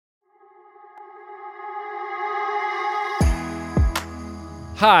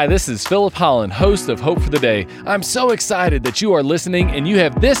Hi, this is Philip Holland, host of Hope for the Day. I'm so excited that you are listening and you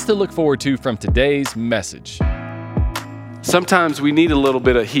have this to look forward to from today's message. Sometimes we need a little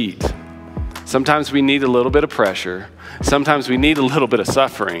bit of heat. Sometimes we need a little bit of pressure. Sometimes we need a little bit of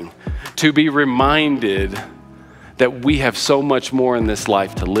suffering to be reminded that we have so much more in this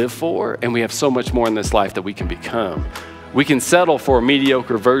life to live for, and we have so much more in this life that we can become. We can settle for a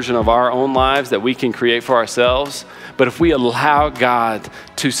mediocre version of our own lives that we can create for ourselves, but if we allow God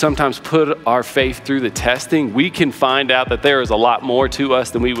to sometimes put our faith through the testing, we can find out that there is a lot more to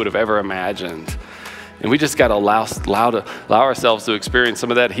us than we would have ever imagined. And we just got to allow ourselves to experience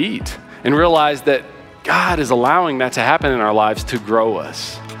some of that heat and realize that God is allowing that to happen in our lives to grow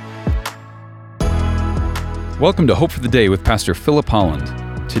us. Welcome to Hope for the Day with Pastor Philip Holland.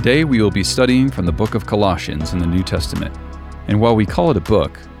 Today we will be studying from the book of Colossians in the New Testament. And while we call it a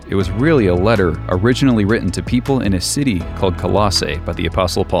book, it was really a letter originally written to people in a city called Colossae by the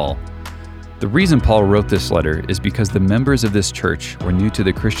Apostle Paul. The reason Paul wrote this letter is because the members of this church were new to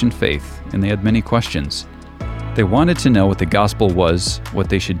the Christian faith and they had many questions. They wanted to know what the gospel was, what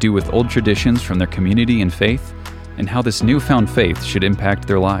they should do with old traditions from their community and faith, and how this newfound faith should impact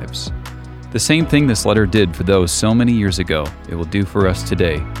their lives. The same thing this letter did for those so many years ago, it will do for us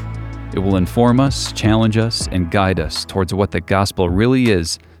today. It will inform us, challenge us, and guide us towards what the gospel really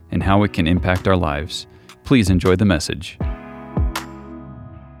is and how it can impact our lives. Please enjoy the message.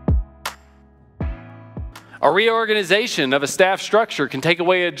 A reorganization of a staff structure can take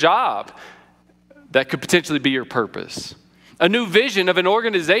away a job that could potentially be your purpose. A new vision of an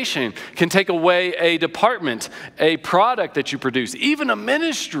organization can take away a department, a product that you produce, even a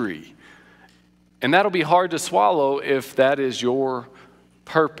ministry. And that'll be hard to swallow if that is your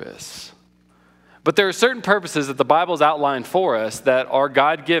purpose. But there are certain purposes that the Bible's outlined for us that are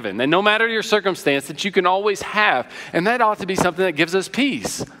God-given. And no matter your circumstance, that you can always have. And that ought to be something that gives us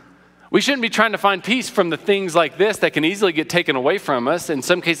peace. We shouldn't be trying to find peace from the things like this that can easily get taken away from us. In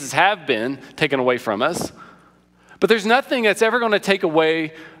some cases have been taken away from us. But there's nothing that's ever going to take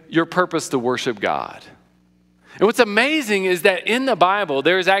away your purpose to worship God. And what's amazing is that in the Bible,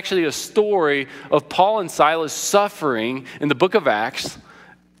 there is actually a story of Paul and Silas suffering in the book of Acts,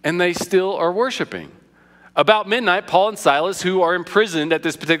 and they still are worshiping. About midnight, Paul and Silas, who are imprisoned at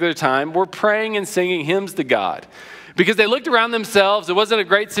this particular time, were praying and singing hymns to God. Because they looked around themselves, it wasn't a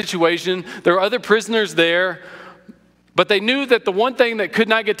great situation, there were other prisoners there, but they knew that the one thing that could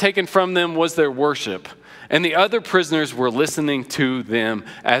not get taken from them was their worship. And the other prisoners were listening to them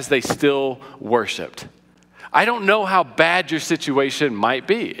as they still worshiped. I don't know how bad your situation might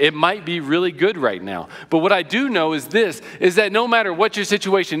be. It might be really good right now. But what I do know is this, is that no matter what your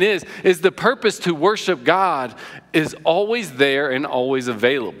situation is the purpose to worship God is always there and always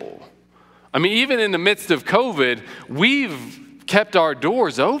available. I mean, even in the midst of COVID, we've kept our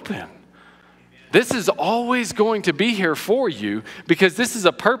doors open. This is always going to be here for you because this is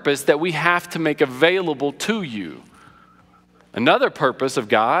a purpose that we have to make available to you. Another purpose of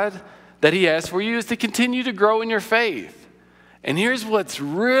God that he has for you is to continue to grow in your faith. And here's what's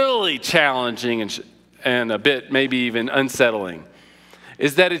really challenging and a bit maybe even unsettling,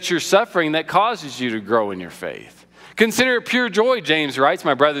 is that it's your suffering that causes you to grow in your faith. Consider it pure joy, James writes,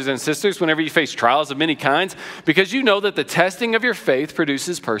 my brothers and sisters, whenever you face trials of many kinds, because you know that the testing of your faith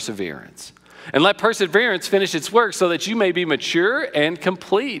produces perseverance. And let perseverance finish its work so that you may be mature and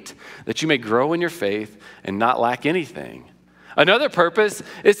complete, that you may grow in your faith and not lack anything. Another purpose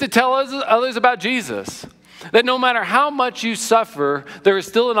is to tell others about Jesus, that no matter how much you suffer, there is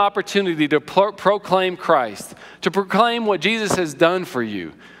still an opportunity to proclaim Christ, to proclaim what Jesus has done for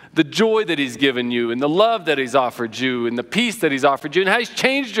you, the joy that he's given you, and the love that he's offered you, and the peace that he's offered you, and how he's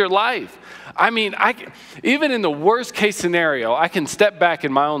changed your life. I mean, even in the worst case scenario, I can step back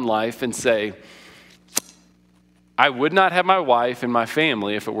in my own life and say, I would not have my wife and my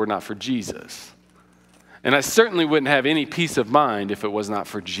family if it were not for Jesus. And I certainly wouldn't have any peace of mind if it was not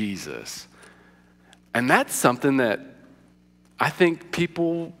for Jesus. And that's something that I think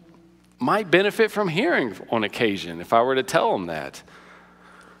people might benefit from hearing on occasion if I were to tell them that.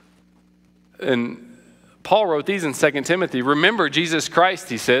 And Paul wrote these in 2 Timothy. Remember Jesus Christ,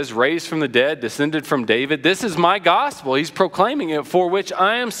 he says, raised from the dead, descended from David. This is my gospel. He's proclaiming it, for which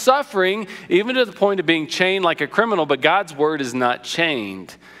I am suffering, even to the point of being chained like a criminal, but God's word is not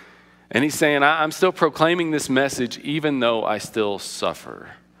chained. And he's saying, I'm still proclaiming this message even though I still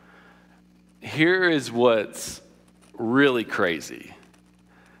suffer. Here is what's really crazy,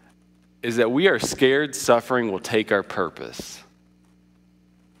 is that we are scared suffering will take our purpose.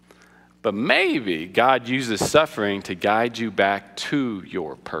 But maybe God uses suffering to guide you back to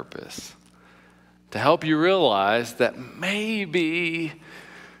your purpose, to help you realize that maybe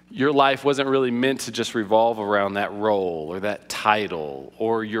your life wasn't really meant to just revolve around that role or that title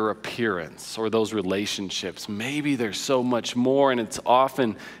or your appearance or those relationships. Maybe there's so much more, and it's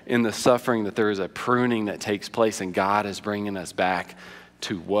often in the suffering that there is a pruning that takes place, and God is bringing us back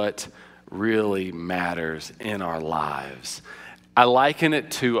to what really matters in our lives. I liken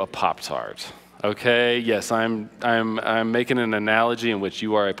it to a Pop-Tart. Okay, yes, I'm making an analogy in which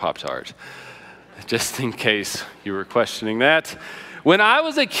you are a Pop-Tart, just in case you were questioning that. When I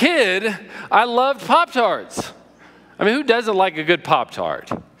was a kid, I loved Pop-Tarts. I mean, who doesn't like a good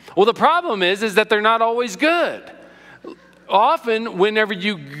Pop-Tart? Well, the problem is that they're not always good. Often, whenever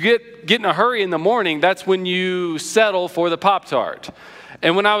you get in a hurry in the morning, that's when you settle for the Pop-Tart.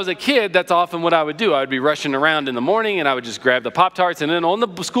 And when I was a kid, that's often what I would do. I would be rushing around in the morning, and I would just grab the Pop-Tarts, and then on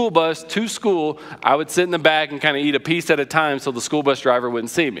the school bus to school, I would sit in the back and kind of eat a piece at a time so the school bus driver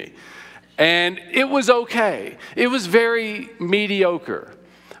wouldn't see me. And it was okay. It was very mediocre.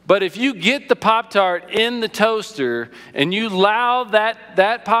 But if you get the Pop-Tart in the toaster and you allow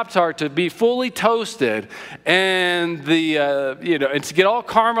that Pop-Tart to be fully toasted and and to get all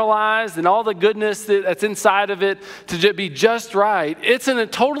caramelized and all the goodness that's inside of it to be just right, it's a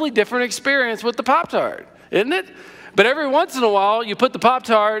totally different experience with the Pop-Tart, isn't it? But every once in a while, you put the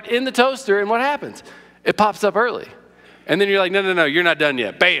Pop-Tart in the toaster, and what happens? It pops up early. And then you're like, no, you're not done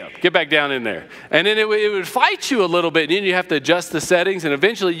yet. Bam, get back down in there. And then it would fight you a little bit. And then you have to adjust the settings. And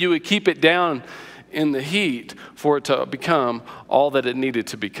eventually you would keep it down in the heat for it to become all that it needed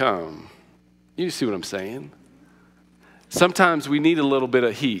to become. You see what I'm saying? Sometimes we need a little bit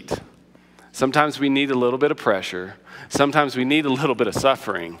of heat. Sometimes we need a little bit of pressure. Sometimes we need a little bit of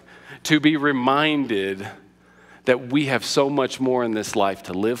suffering to be reminded that we have so much more in this life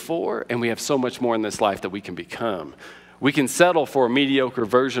to live for, and we have so much more in this life that we can become. We can settle for a mediocre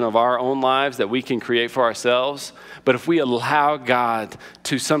version of our own lives that we can create for ourselves. But if we allow God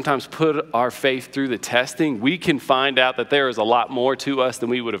to sometimes put our faith through the testing, we can find out that there is a lot more to us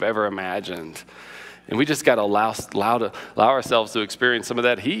than we would have ever imagined. And we just got to allow ourselves to experience some of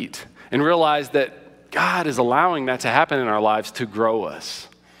that heat and realize that God is allowing that to happen in our lives to grow us.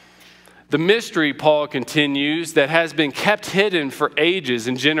 The mystery, Paul continues, that has been kept hidden for ages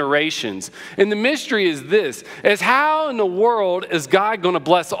and generations. And the mystery is this, is how in the world is God going to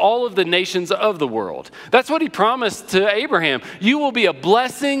bless all of the nations of the world? That's what he promised to Abraham. You will be a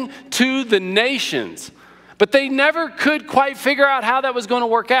blessing to the nations. But they never could quite figure out how that was going to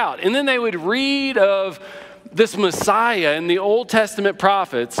work out. And then they would read of this Messiah in the Old Testament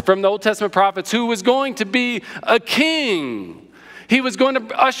prophets, from the Old Testament prophets, who was going to be a king. He was going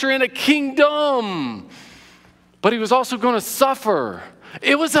to usher in a kingdom, but he was also going to suffer.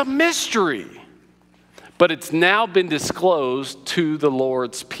 It was a mystery, but it's now been disclosed to the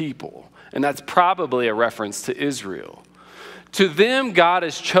Lord's people, and that's probably a reference to Israel. To them, God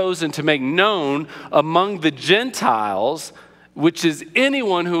has chosen to make known among the Gentiles, which is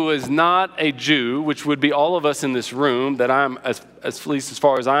anyone who is not a Jew, which would be all of us in this room, that I'm, at least as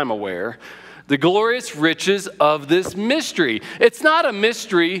far as I'm aware, the glorious riches of this mystery. It's not a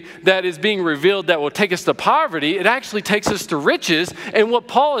mystery that is being revealed that will take us to poverty. It actually takes us to riches. And what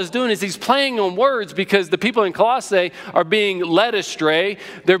Paul is doing is he's playing on words because the people in Colossae are being led astray.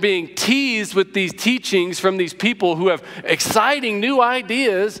 They're being teased with these teachings from these people who have exciting new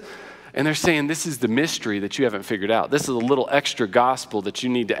ideas. And they're saying, this is the mystery that you haven't figured out. This is a little extra gospel that you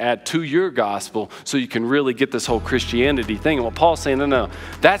need to add to your gospel so you can really get this whole Christianity thing. And what Paul's saying, no,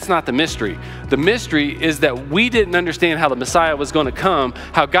 that's not the mystery. The mystery is that we didn't understand how the Messiah was going to come,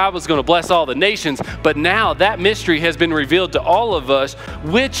 how God was going to bless all the nations. But now that mystery has been revealed to all of us,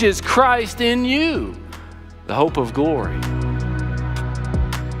 which is Christ in you, the hope of glory.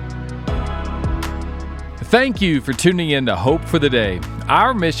 Thank you for tuning in to Hope for the Day.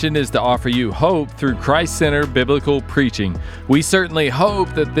 Our mission is to offer you hope through Christ-centered biblical preaching. We certainly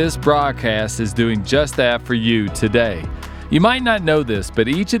hope that this broadcast is doing just that for you today. You might not know this, but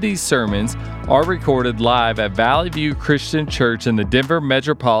each of these sermons are recorded live at Valley View Christian Church in the Denver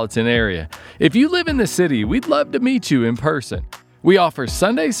metropolitan area. If you live in the city, we'd love to meet you in person. We offer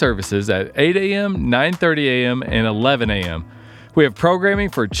Sunday services at 8 a.m., 9:30 a.m., and 11 a.m. We have programming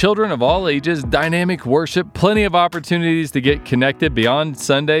for children of all ages, dynamic worship, plenty of opportunities to get connected beyond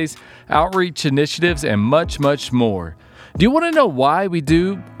Sundays, outreach initiatives, and much, much more. Do you want to know why we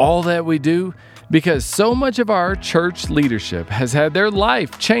do all that we do? Because so much of our church leadership has had their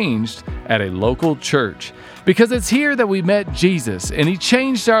life changed at a local church. Because it's here that we met Jesus, and He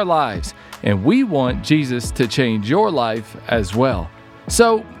changed our lives, and we want Jesus to change your life as well.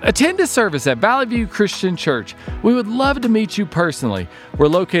 So attend a service at Valley View Christian Church. We would love to meet you personally. We're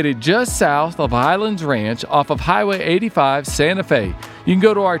located just south of Highlands Ranch off of Highway 85, Santa Fe. You can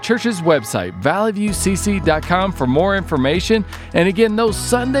go to our church's website, valleyviewcc.com, for more information. And again, those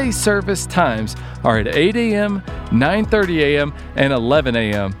Sunday service times are at 8 a.m., 9:30 a.m., and 11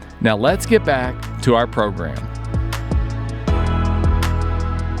 a.m. Now let's get back to our program.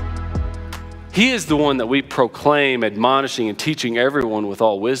 He is the one that we proclaim, admonishing and teaching everyone with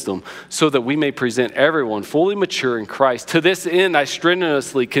all wisdom, so that we may present everyone fully mature in Christ. To this end, I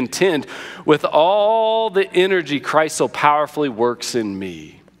strenuously contend with all the energy Christ so powerfully works in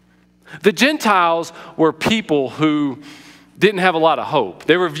me. The Gentiles were people who didn't have a lot of hope.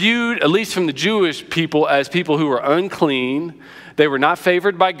 They were viewed, at least from the Jewish people, as people who were unclean. They were not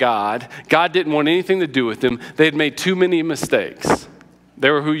favored by God. God didn't want anything to do with them. They had made too many mistakes. They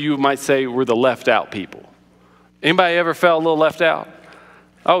were who you might say were the left out people. Anybody ever felt a little left out?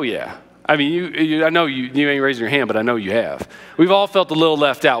 Oh yeah. I mean, I know you ain't raising your hand, but I know you have. We've all felt a little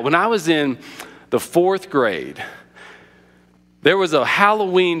left out. When I was in the 4th grade, there was a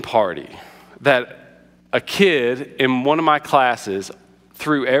Halloween party that a kid in one of my classes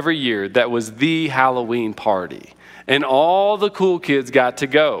threw every year that was the Halloween party. And all the cool kids got to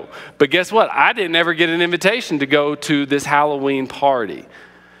go. But guess what? I didn't ever get an invitation to go to this Halloween party.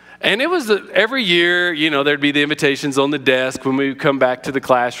 And it was every year, there'd be the invitations on the desk when we would come back to the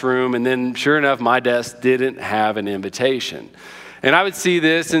classroom. And then sure enough, my desk didn't have an invitation. And I would see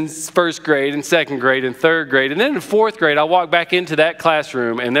this in 1st grade and 2nd grade and 3rd grade. And then in 4th grade, I walked back into that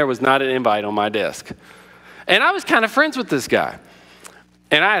classroom and there was not an invite on my desk. And I was kind of friends with this guy.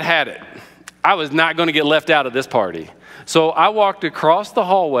 And I had it. I was not going to get left out of this party. So I walked across the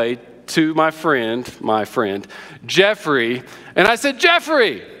hallway to my friend, Jeffrey, and I said,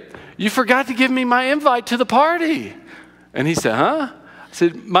 "Jeffrey, you forgot to give me my invite to the party." And he said, "Huh?" I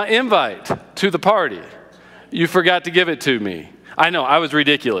said, "My invite to the party. You forgot to give it to me." I know, I was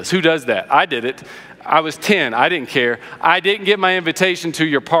ridiculous. Who does that? I did it. I was 10. I didn't care. "I didn't get my invitation to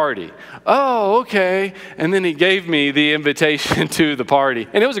your party." "Oh, okay." And then he gave me the invitation to the party.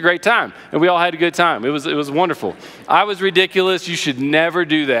 And it was a great time. And we all had a good time. It was wonderful. I was ridiculous. You should never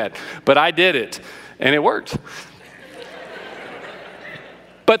do that. But I did it. And it worked.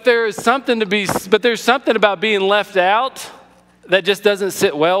 But there's something about being left out that just doesn't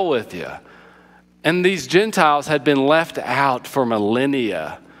sit well with you. And these Gentiles had been left out for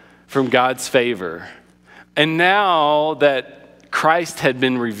millennia from God's favor. And now that Christ had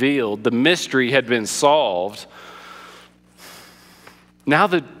been revealed, the mystery had been solved, now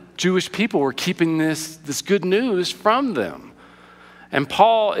the Jewish people were keeping this good news from them. And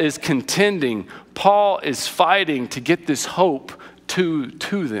Paul is contending, Paul is fighting to get this hope to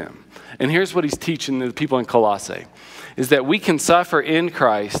them. And here's what he's teaching the people in Colossae, is that we can suffer in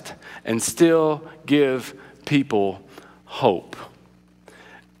Christ and still give people hope.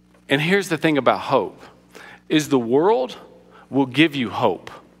 And here's the thing about hope, is the world will give you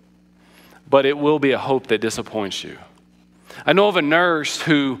hope, but it will be a hope that disappoints you. I know of a nurse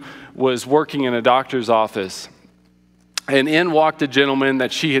who was working in a doctor's office, and in walked a gentleman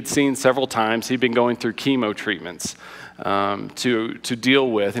that she had seen several times. He'd been going through chemo treatments to deal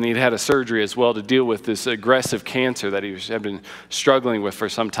with, and he'd had a surgery as well to deal with this aggressive cancer that he had been struggling with for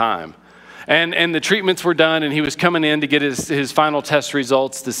some time. And the treatments were done, and he was coming in to get his final test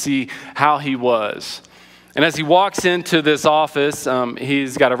results to see how he was. And as he walks into this office,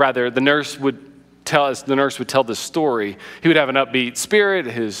 the nurse would tell the story. He would have an upbeat spirit.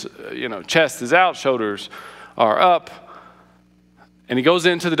 His chest is out, shoulders are up. And he goes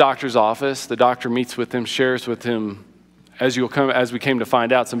into the doctor's office. The doctor meets with him, shares with him, as we came to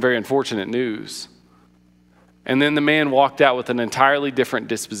find out, some very unfortunate news. And then the man walked out with an entirely different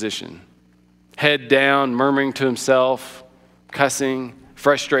disposition. Head down, murmuring to himself, cussing,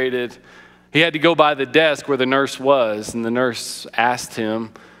 frustrated. He had to go by the desk where the nurse was, and the nurse asked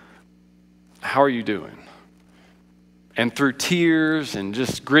him, "How are you doing?" And through tears and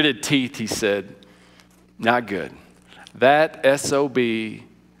just gritted teeth, he said, "Not good. That SOB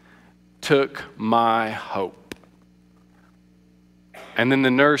took my hope." And then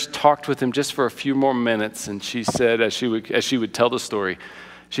the nurse talked with him just for a few more minutes, and she said, as she would tell the story,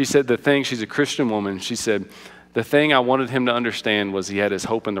 she said, she's a Christian woman, she said, "The thing I wanted him to understand was he had his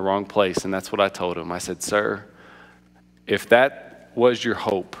hope in the wrong place," and that's what I told him. I said, "Sir, if that was your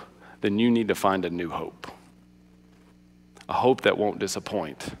hope, then you need to find a new hope. A hope that won't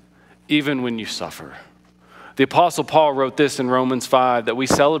disappoint, even when you suffer. The Apostle Paul wrote this in Romans 5, that we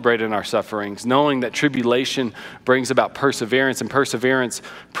celebrate in our sufferings, knowing that tribulation brings about perseverance, and perseverance,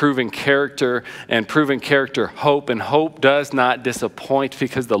 proven character, and proven character, hope. And hope does not disappoint,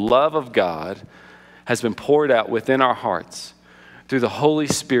 because the love of God has been poured out within our hearts through the Holy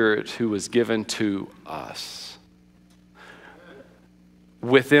Spirit who was given to us.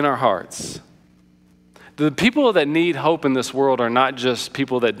 Within our hearts. The people that need hope in this world are not just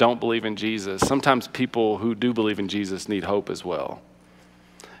people that don't believe in Jesus. Sometimes people who do believe in Jesus need hope as well.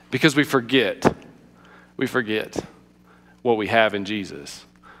 Because we forget what we have in Jesus.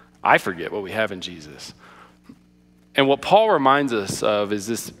 I forget what we have in Jesus. And what Paul reminds us of is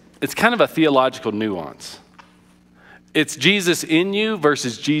this, it's kind of a theological nuance. It's Jesus in you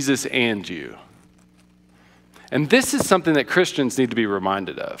versus Jesus and you. And this is something that Christians need to be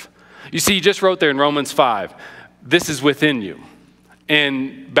reminded of. You see, he just wrote there in Romans 5, this is within you.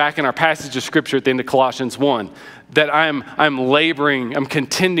 And back in our passage of scripture at the end of Colossians 1, that I'm laboring, I'm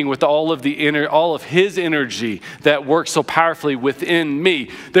contending with all of his energy that works so powerfully within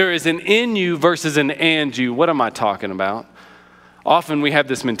me. There is an in you versus an and you. What am I talking about? Often we have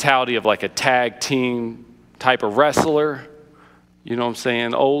this mentality of like a tag team type of wrestler. You know what I'm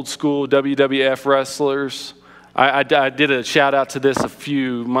saying? Old school WWF wrestlers. I did a shout out to this a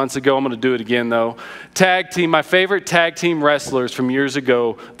few months ago. I'm going to do it again though. Tag team, my favorite tag team wrestlers from years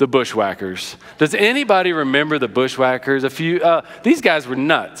ago, the Bushwhackers. Does anybody remember the Bushwhackers? These guys were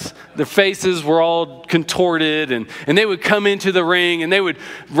nuts. Their faces were all contorted and they would come into the ring and they would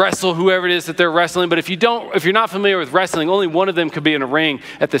wrestle whoever it is that they're wrestling. But if you're not familiar with wrestling, only one of them could be in a ring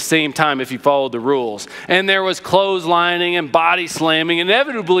at the same time if you followed the rules. And there was clotheslining and body slamming.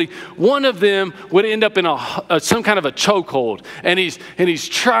 Inevitably, one of them would end up in some kind of a chokehold, and he's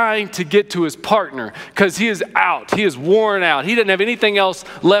trying to get to his partner because he is out. He is worn out. He doesn't have anything else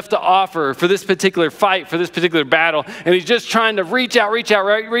left to offer for this particular fight, for this particular battle, and he's just trying to reach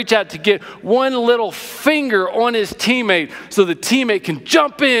out to get one little finger on his teammate so the teammate can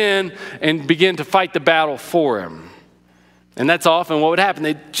jump in and begin to fight the battle for him. And that's often what would happen.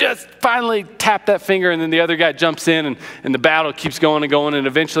 They just finally tap that finger, and then the other guy jumps in, and the battle keeps going and going, and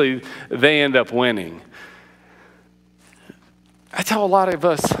eventually they end up winning. That's how a lot of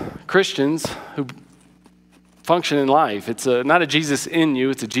us Christians who function in life. It's not a Jesus in you,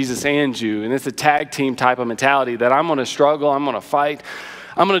 it's a Jesus and you. And it's a tag team type of mentality that I'm going to struggle, I'm going to fight,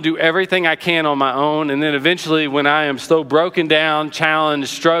 I'm going to do everything I can on my own. And then eventually when I am so broken down, challenged,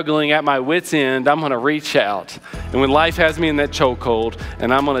 struggling at my wit's end, I'm going to reach out. And when life has me in that chokehold,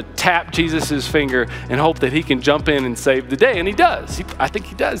 and I'm going to tap Jesus' finger and hope that he can jump in and save the day. And he does. I think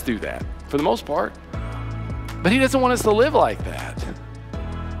he does do that for the most part. But he doesn't want us to live like that.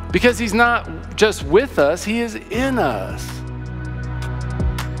 Because he's not just with us, he is in us.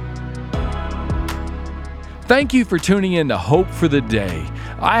 Thank you for tuning in to Hope for the Day.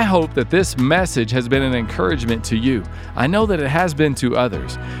 I hope that this message has been an encouragement to you. I know that it has been to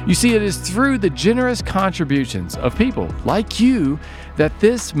others. You see, it is through the generous contributions of people like you that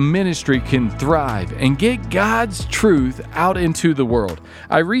this ministry can thrive and get God's truth out into the world.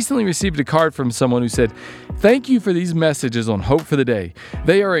 I recently received a card from someone who said, "Thank you for these messages on Hope for the Day.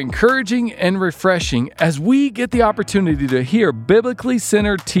 They are encouraging and refreshing as we get the opportunity to hear biblically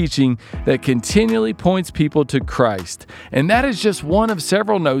centered teaching that continually points people to Christ." And that is just one of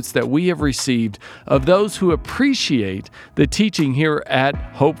several notes that we have received of those who appreciate the teaching here at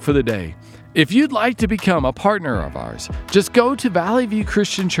Hope for the Day. If you'd like to become a partner of ours, just go to Valley View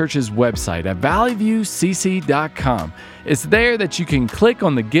Christian Church's website at valleyviewcc.com. It's there that you can click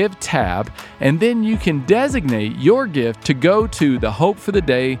on the Give tab, and then you can designate your gift to go to the Hope for the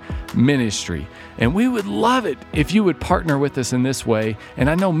Day ministry. And we would love it if you would partner with us in this way, and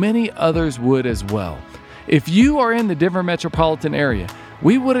I know many others would as well. If you are in the Denver metropolitan area,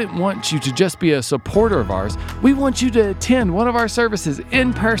 we wouldn't want you to just be a supporter of ours. We want you to attend one of our services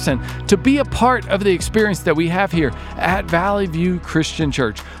in person to be a part of the experience that we have here at Valley View Christian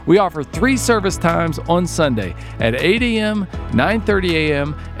Church. We offer 3 service times on Sunday at 8 a.m., 9:30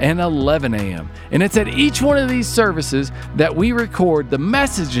 a.m., and 11 a.m. And it's at each one of these services that we record the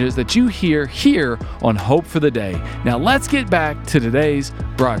messages that you hear here on Hope for the Day. Now let's get back to today's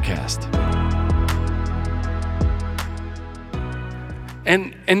broadcast.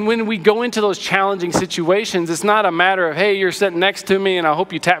 And when we go into those challenging situations, it's not a matter of, hey, you're sitting next to me and I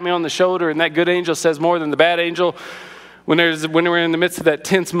hope you tap me on the shoulder and that good angel says more than the bad angel. When we're in the midst of that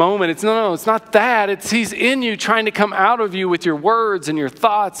tense moment, it's not that. It's he's in you trying to come out of you with your words and your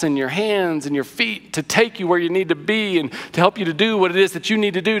thoughts and your hands and your feet to take you where you need to be and to help you to do what it is that you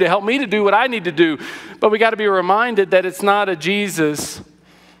need to do, to help me to do what I need to do. But we got to be reminded that it's not a Jesus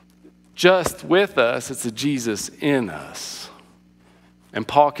just with us, it's a Jesus in us. And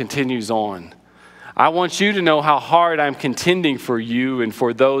Paul continues on. I want you to know how hard I'm contending for you and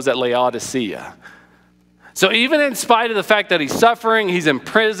for those at Laodicea. So even in spite of the fact that he's suffering, he's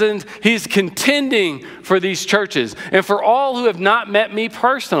imprisoned, he's contending for these churches and for all who have not met me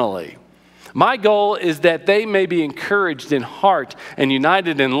personally. My goal is that they may be encouraged in heart and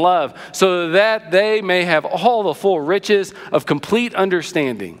united in love, so that they may have all the full riches of complete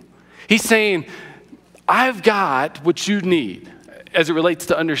understanding. He's saying, I've got what you need as it relates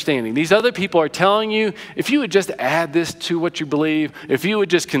to understanding. These other people are telling you, if you would just add this to what you believe, if you would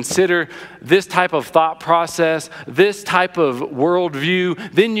just consider this type of thought process, this type of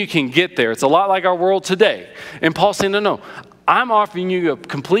worldview, then you can get there. It's a lot like our world today. And Paul's saying, no, I'm offering you a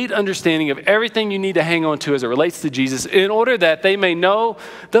complete understanding of everything you need to hang on to as it relates to Jesus in order that they may know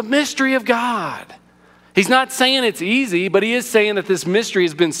the mystery of God. He's not saying it's easy, but he is saying that this mystery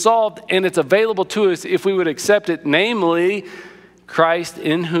has been solved and it's available to us if we would accept it, namely Christ,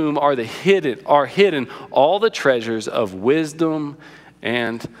 in whom are hidden all the treasures of wisdom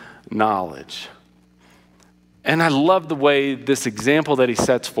and knowledge. And I love the way this example that he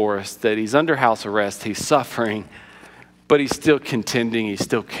sets for us, that he's under house arrest, he's suffering, but he's still contending, he's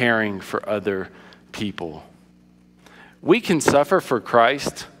still caring for other people. We can suffer for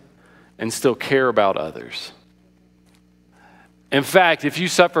Christ and still care about others. In fact, if you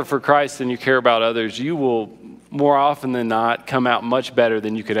suffer for Christ and you care about others, you will more often than not come out much better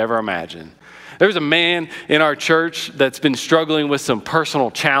than you could ever imagine. There's a man in our church that's been struggling with some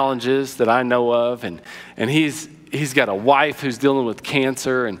personal challenges that I know of, and he's got a wife who's dealing with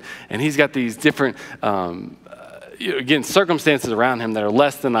cancer, and he's got these different, again, circumstances around him that are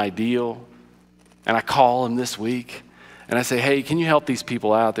less than ideal. And I call him this week, and I say, hey, can you help these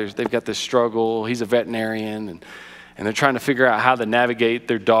people out? They've got this struggle. He's a veterinarian, and they're trying to figure out how to navigate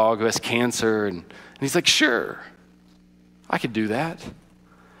their dog who has cancer. And he's like, sure, I could do that.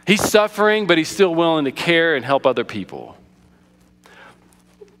 He's suffering, but he's still willing to care and help other people.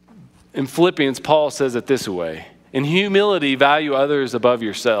 In Philippians, Paul says it this way: in humility, value others above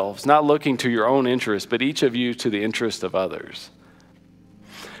yourselves, not looking to your own interest, but each of you to the interest of others.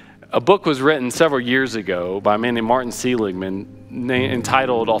 A book was written several years ago by a man named Martin Seligman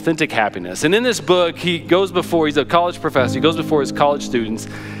entitled Authentic Happiness. And in this book, he's a college professor, he goes before his college students,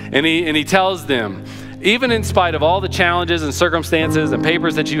 and he tells them, even in spite of all the challenges and circumstances and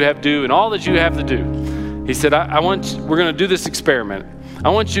papers that you have due and all that you have to do, he said, we're going to do this experiment. I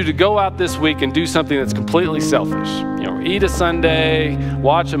want you to go out this week and do something that's completely selfish. Eat a sundae,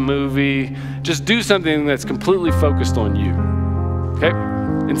 watch a movie, just do something that's completely focused on you. Okay?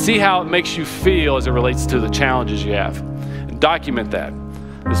 And see how it makes you feel as it relates to the challenges you have. And document that.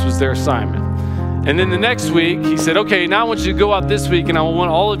 This was their assignment. And then the next week, he said, okay, now I want you to go out this week and I want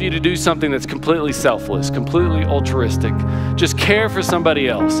all of you to do something that's completely selfless, completely altruistic. Just care for somebody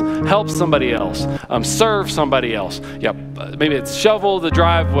else, help somebody else, serve somebody else. Maybe it's shovel the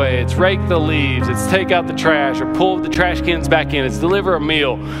driveway, it's rake the leaves, it's take out the trash or pull the trash cans back in, it's deliver a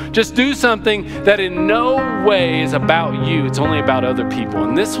meal. Just do something that in no way is about you, it's only about other people.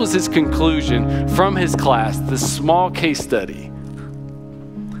 And this was his conclusion from his class, this small case study.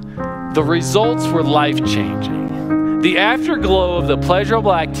 The results were life-changing. The afterglow of the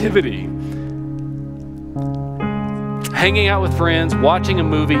pleasurable activity, hanging out with friends, watching a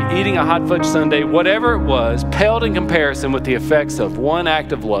movie, eating a hot fudge sundae, whatever it was, paled in comparison with the effects of one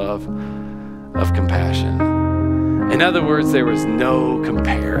act of love, of compassion. In other words, there was no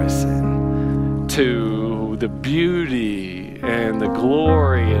comparison to the beauty and the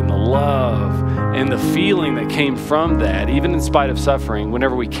glory and the love and the feeling that came from that, even in spite of suffering,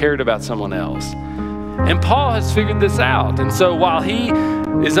 whenever we cared about someone else. And Paul has figured this out. And so while he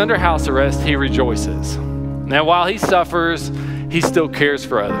is under house arrest, he rejoices. Now, while he suffers, he still cares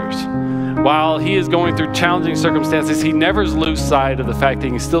for others. While he is going through challenging circumstances, he never loses sight of the fact that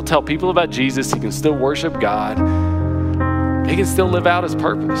he can still tell people about Jesus, he can still worship God, he can still live out his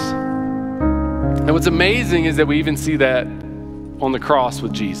purpose. And what's amazing is that we even see that on the cross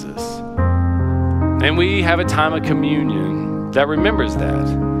with Jesus. And we have a time of communion that remembers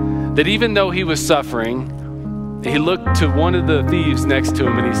that even though he was suffering, he looked to one of the thieves next to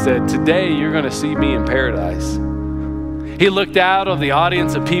him and he said, today you're going to see me in paradise. He looked out of the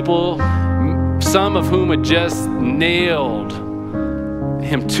audience of people, some of whom had just nailed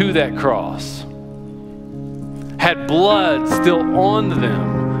him to that cross, had blood still on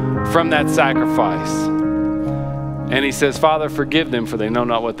them from that sacrifice. And he says, Father, forgive them, for they know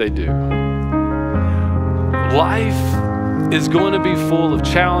not what they do. Life is going to be full of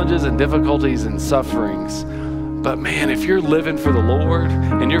challenges and difficulties and sufferings, But man, if you're living for the Lord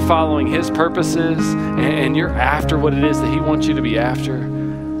and you're following His purposes and you're after what it is that He wants you to be after,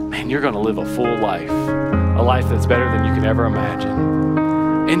 man, you're going to live a full life, a life that's better than you can ever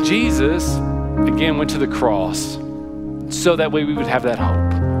imagine. And Jesus, again, went to the cross so that way we would have that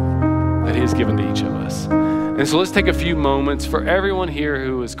hope that He has given to each of us. And so let's take a few moments for everyone here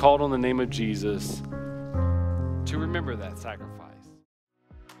who is called on the name of Jesus to remember that sacrifice.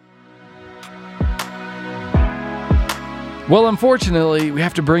 Well, unfortunately, we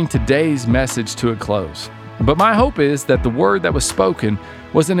have to bring today's message to a close. But my hope is that the word that was spoken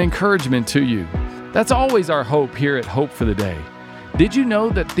was an encouragement to you. That's always our hope here at Hope for the Day. Did you know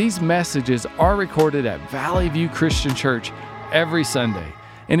that these messages are recorded at Valley View Christian Church every Sunday?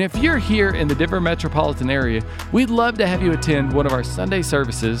 And if you're here in the Denver metropolitan area, we'd love to have you attend one of our Sunday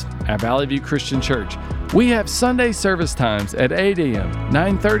services at Valley View Christian Church. We have Sunday service times at 8 a.m.,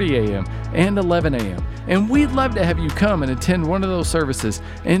 9:30 a.m., and 11 a.m. And we'd love to have you come and attend one of those services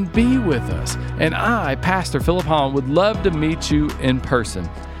and be with us. And I, Pastor Philip Holland, would love to meet you in person.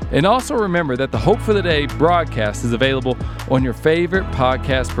 And also remember that the Hope for the Day broadcast is available on your favorite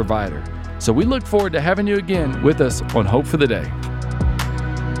podcast provider. So we look forward to having you again with us on Hope for the Day.